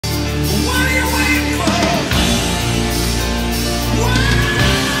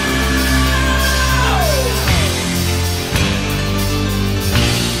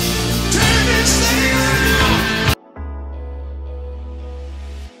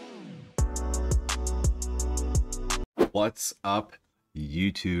What's up,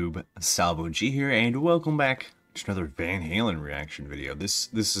 YouTube? SalvoG here, and welcome back to another Van Halen reaction video. This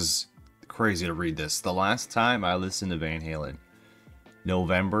is crazy to read this. The last time I listened to Van Halen,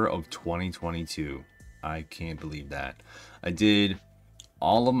 November of 2022. I can't believe that. I did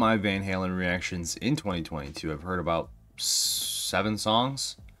all of my Van Halen reactions in 2022. I've heard about 7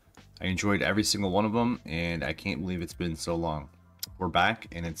 songs. I enjoyed every single one of them, and I can't believe it's been so long. We're back,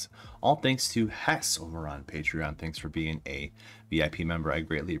 and it's all thanks to Hess over on Patreon. Thanks for being a VIP member. I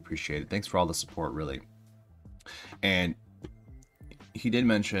greatly appreciate it. Thanks for all the support, really. And he did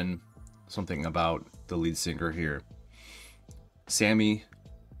mention something about the lead singer here. Sammy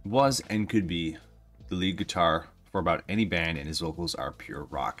was and could be the lead guitar for about any band, and his vocals are pure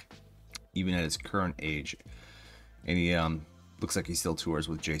rock, even at his current age. And he looks like he still tours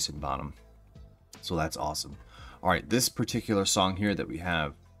with Jason Bonham, so that's awesome. All right, this particular song here that we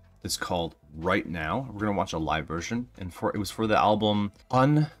have is called Right Now. We're gonna watch a live version, and it was for the album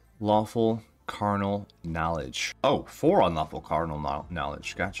Unlawful Carnal Knowledge. Oh, for Unlawful Carnal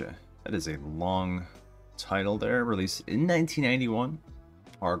Knowledge. Gotcha. That is a long title there. Released in 1991.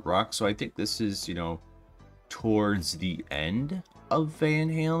 Hard rock. So I think this is, you know, towards the end of Van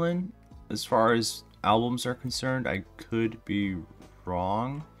Halen as far as albums are concerned. I could be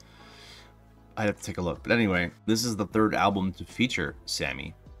wrong. I'd have to take a look. But anyway, this is the 3rd album to feature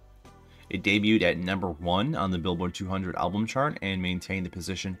Sammy. It debuted at #1 on the Billboard 200 album chart and maintained the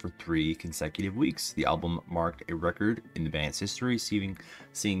position for 3 consecutive weeks. The album marked a record in the band's history,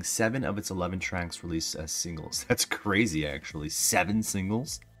 seeing 7 of its 11 tracks released as singles. That's crazy, actually. 7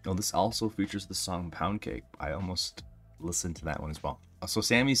 singles. Oh, this also features the song Pound Cake. I almost listened to that one as well. So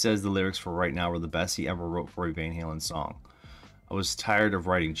Sammy says the lyrics for Right Now were the best he ever wrote for a Van Halen song. I was tired of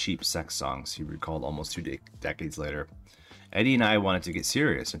writing cheap sex songs, he recalled almost 2 decades later. Eddie and I wanted to get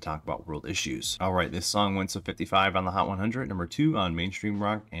serious and talk about world issues. Alright, this song went to 55 on the Hot 100, #2 on mainstream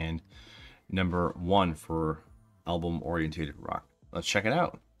rock, and #1 for album-oriented rock. Let's check it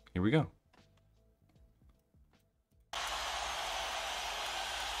out. Here we go.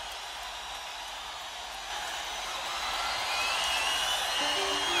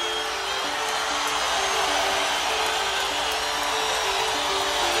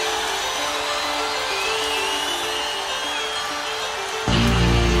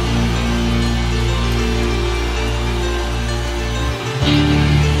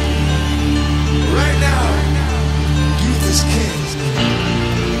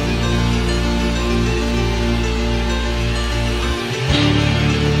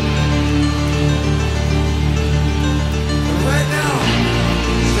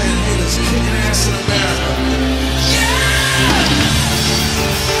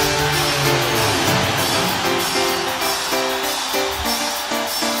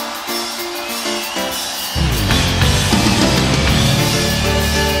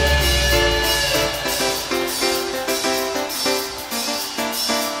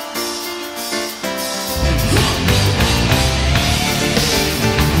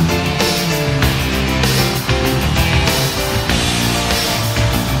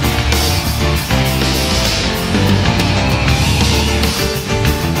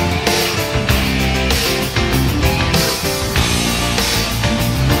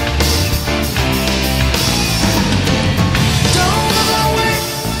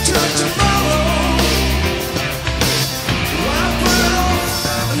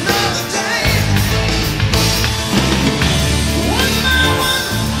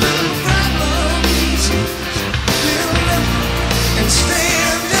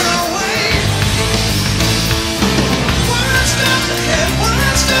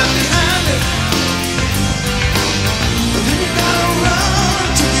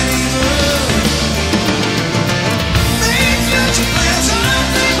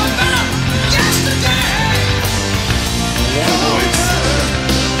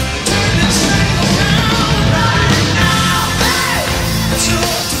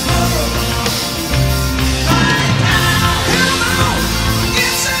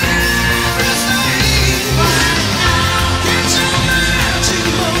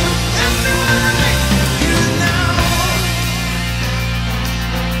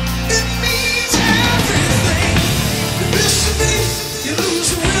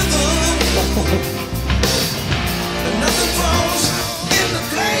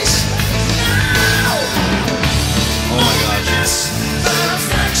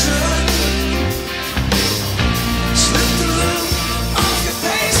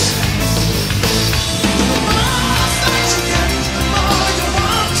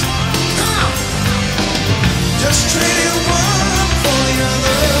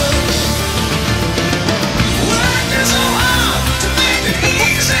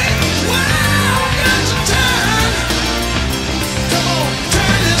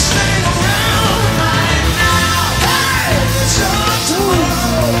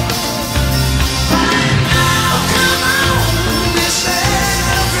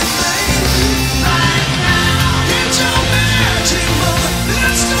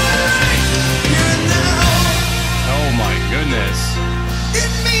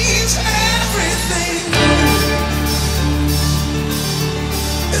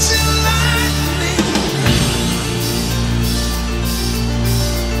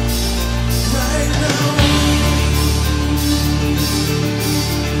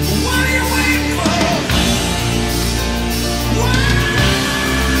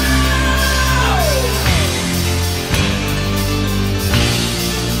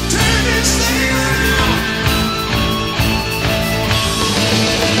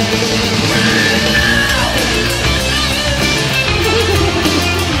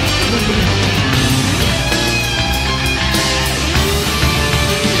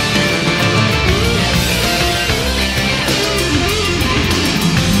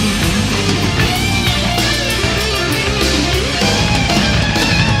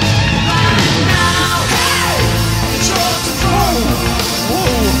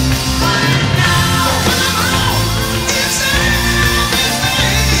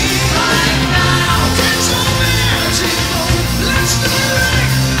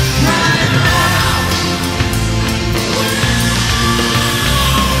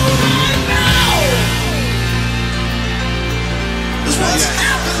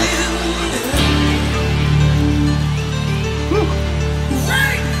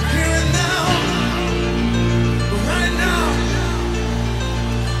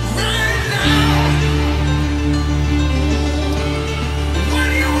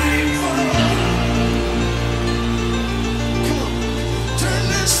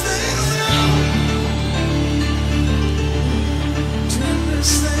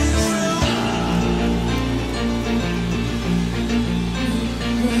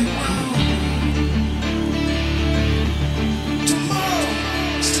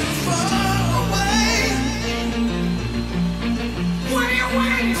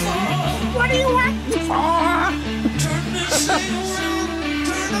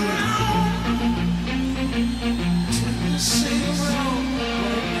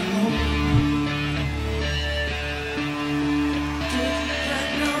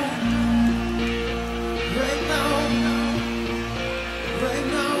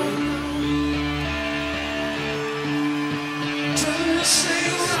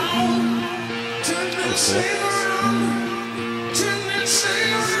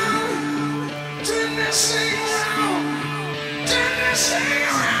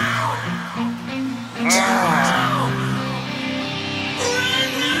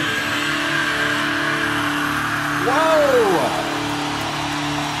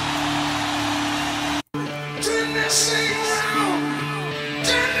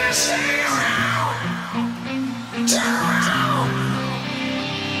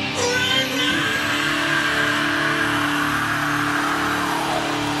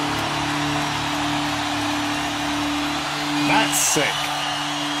 That's sick.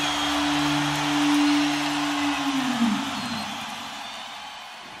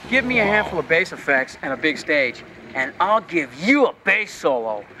 Give me a handful of bass effects and a big stage, and I'll give you a bass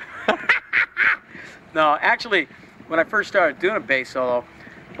solo. No, actually, when I first started doing a bass solo,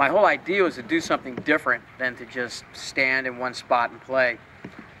 my whole idea was to do something different than to just stand in one spot and play.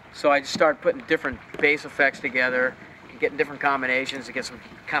 So I just started putting different bass effects together, and getting different combinations to get some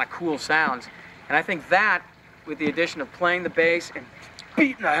kind of cool sounds. And I think that, with the addition of playing the bass and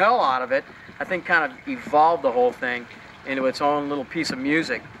beating the hell out of it, I think kind of evolved the whole thing into its own little piece of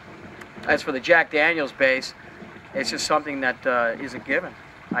music. As for the Jack Daniels bass, it's just something that is a given.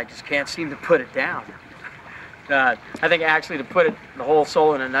 I just can't seem to put it down. I think actually, to put it, the whole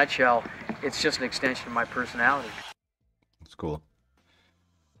solo in a nutshell, it's just an extension of my personality. That's cool.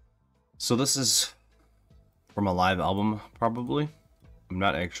 So this is from a live album, probably. I'm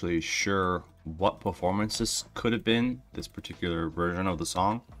not actually sure what performance this could have been, this particular version of the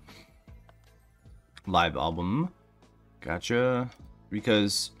song. Live album. Gotcha.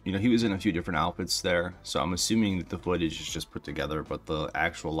 Because, you know, he was in a few different outfits there, so I'm assuming that the footage is just put together, but the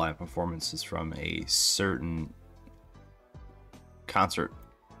actual live performance is from a certain concert.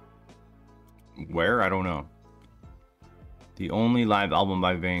 Where? I don't know. The only live album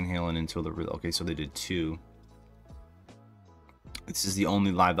by Van Halen until the... Okay, so they did 2. This is the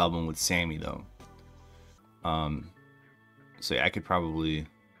only live album with Sammy, though. So yeah, I could probably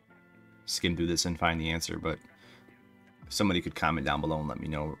skim through this and find the answer, but if somebody could comment down below and let me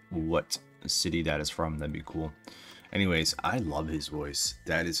know what city that is from, that'd be cool. Anyways, I love his voice.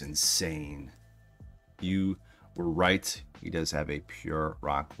 That is insane. You were right. He does have a pure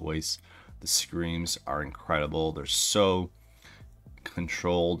rock voice. The screams are incredible. They're so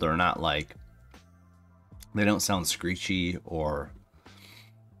controlled. They're not like... They don't sound screechy or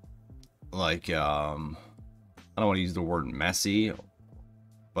like, I don't want to use the word messy,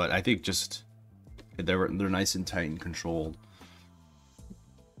 But I think just they're nice and tight and controlled,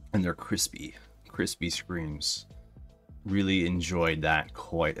 and they're crispy screams. Really enjoyed that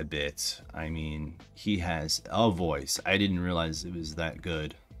quite a bit. I mean, he has a voice. I didn't realize it was that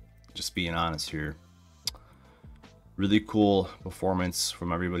good, just being honest here. Really cool performance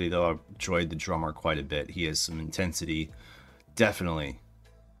from everybody, though. I enjoyed the drummer quite a bit. He has some intensity, definitely.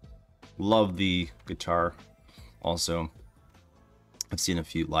 Love the guitar also. I've seen a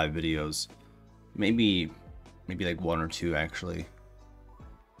few live videos, maybe like one or two actually.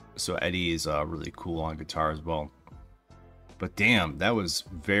 So Eddie is really cool on guitar as well. But damn, that was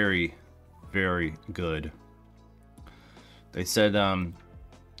very, very good. They said on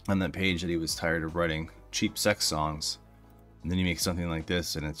that page that he was tired of writing cheap sex songs, and then he makes something like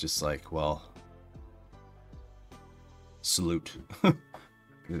this, and it's just like, well, salute.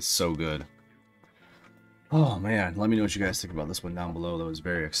 It's so good. Oh man, let me know what you guys think about this one down below. That was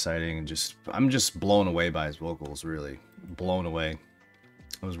very exciting, and I'm just blown away by his vocals, really blown away.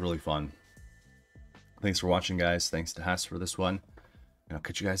 It was really fun. Thanks for watching, guys. Thanks to Hess for this one, and I'll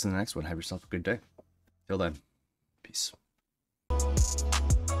catch you guys in the next one. Have yourself a good day. Till then, peace.